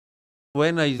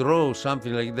When I draw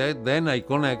something like that, then I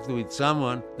connect with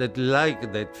someone that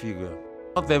like that figure.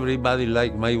 Not everybody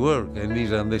like my work, and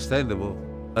it's understandable.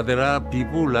 But there are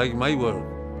people who like my work.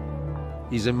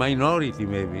 It's a minority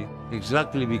maybe,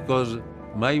 exactly because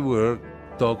my work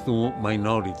talks to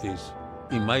minorities.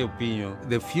 In my opinion,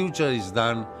 the future is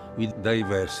done with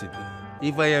diversity.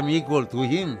 If I am equal to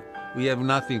him, we have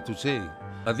nothing to say.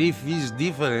 But if he's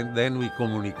different, then we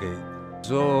communicate.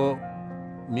 So,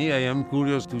 me, I am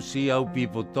curious to see how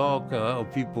people talk, how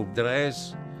people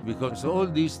dress, because all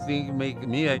these things make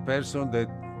me a person that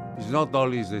is not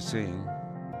always the same.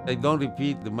 I don't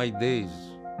repeat my days.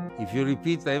 If you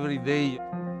repeat every day,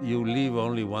 you live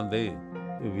only one day,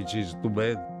 which is too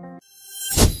bad.